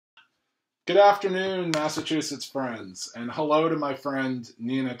Good afternoon, Massachusetts friends, and hello to my friend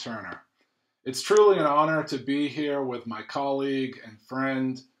Nina Turner. It's truly an honor to be here with my colleague and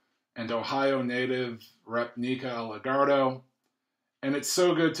friend and Ohio native Rep. Nika Aligardo, and it's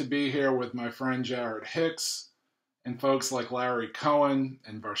so good to be here with my friend Jared Hicks and folks like Larry Cohen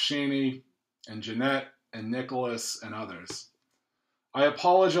and Varshini and Jeanette and Nicholas and others. I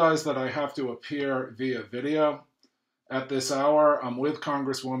apologize that I have to appear via video. At this hour, I'm with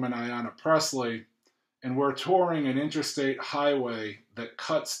Congresswoman Ayanna Pressley, and we're touring an interstate highway that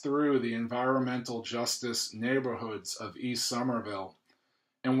cuts through the environmental justice neighborhoods of East Somerville,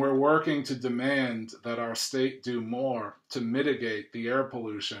 and we're working to demand that our state do more to mitigate the air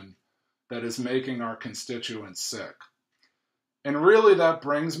pollution that is making our constituents sick. And really, that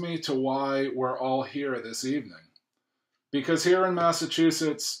brings me to why we're all here this evening. Because here in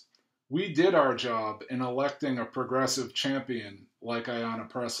Massachusetts, we did our job in electing a progressive champion like Ayanna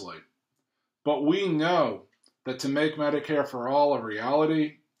Pressley. But we know that to make Medicare for All a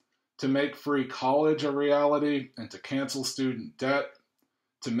reality, to make free college a reality, and to cancel student debt,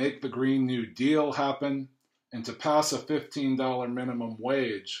 to make the Green New Deal happen, and to pass a $15 minimum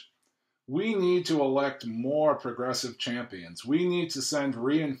wage, we need to elect more progressive champions. We need to send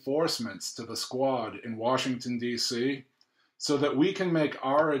reinforcements to the squad in Washington, D.C., so that we can make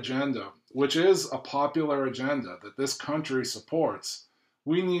our agenda, which is a popular agenda that this country supports,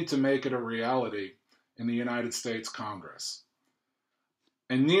 we need to make it a reality in the United States Congress.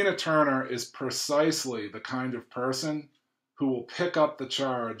 And Nina Turner is precisely the kind of person who will pick up the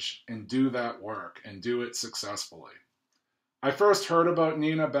charge and do that work and do it successfully. I first heard about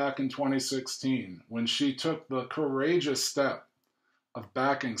Nina back in 2016 when she took the courageous step of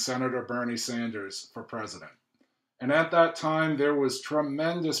backing Senator Bernie Sanders for president. And at that time, there was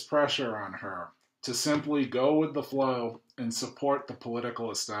tremendous pressure on her to simply go with the flow and support the political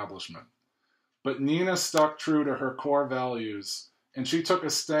establishment. But Nina stuck true to her core values, and she took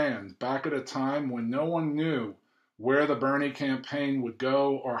a stand back at a time when no one knew where the Bernie campaign would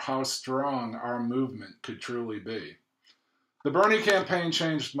go or how strong our movement could truly be. The Bernie campaign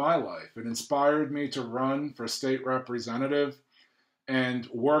changed my life. It inspired me to run for state representative. And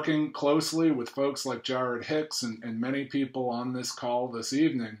working closely with folks like Jared Hicks and many people on this call this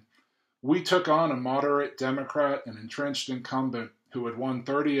evening, we took on a moderate Democrat and entrenched incumbent who had won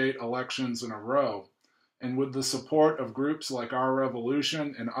 38 elections in a row. And with the support of groups like Our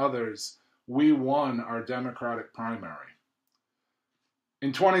Revolution and others, we won our Democratic primary.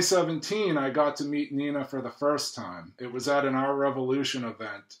 In 2017, I got to meet Nina for the first time. It was at an Our Revolution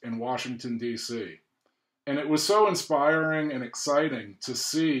event in Washington, D.C. And it was so inspiring and exciting to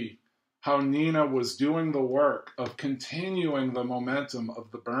see how Nina was doing the work of continuing the momentum of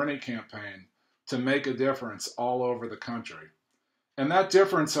the Bernie campaign to make a difference all over the country. And that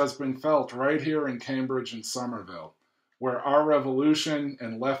difference has been felt right here in Cambridge and Somerville, where Our Revolution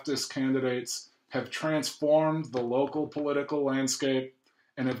and leftist candidates have transformed the local political landscape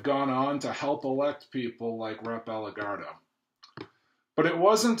and have gone on to help elect people like Rep. Aligardo. But it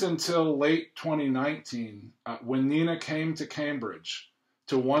wasn't until late 2019 when Nina came to Cambridge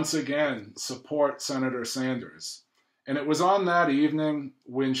to once again support Senator Sanders. And it was on that evening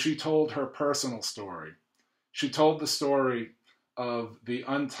when she told her personal story. She told the story of the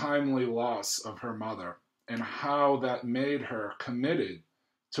untimely loss of her mother and how that made her committed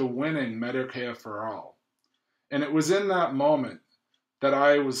to winning Medicare for All. And it was in that moment that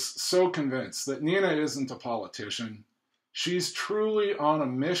I was so convinced that Nina isn't a politician. She's truly on a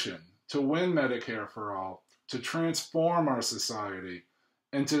mission to win Medicare for All, to transform our society,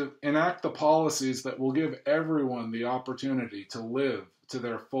 and to enact the policies that will give everyone the opportunity to live to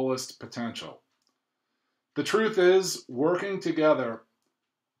their fullest potential. The truth is, working together,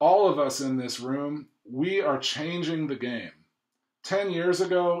 all of us in this room, we are changing the game. 10 years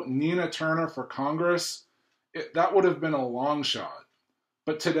ago, Nina Turner for Congress, that would have been a long shot.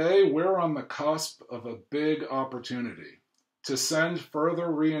 But today, we're on the cusp of a big opportunity to send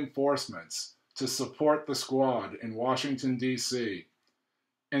further reinforcements to support the squad in Washington, D.C.,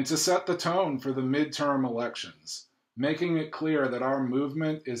 and to set the tone for the midterm elections, making it clear that our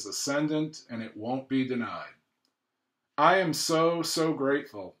movement is ascendant and it won't be denied. I am so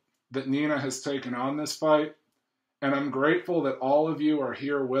grateful that Nina has taken on this fight, and I'm grateful that all of you are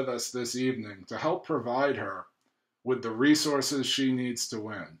here with us this evening to help provide her with the resources she needs to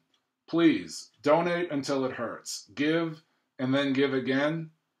win. Please, donate until it hurts. Give and then give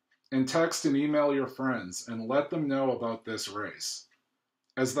again, and text and email your friends and let them know about this race.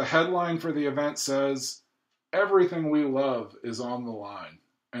 As the headline for the event says, everything we love is on the line,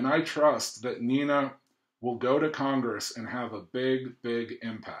 and I trust that Nina will go to Congress and have a big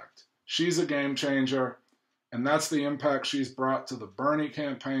impact. She's a game changer, and that's the impact she's brought to the Bernie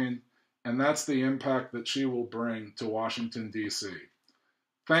campaign, and that's the impact that she will bring to Washington, D.C.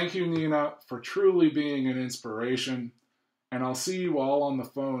 Thank you, Nina, for truly being an inspiration, and I'll see you all on the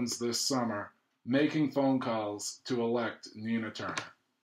phones this summer, making phone calls to elect Nina Turner.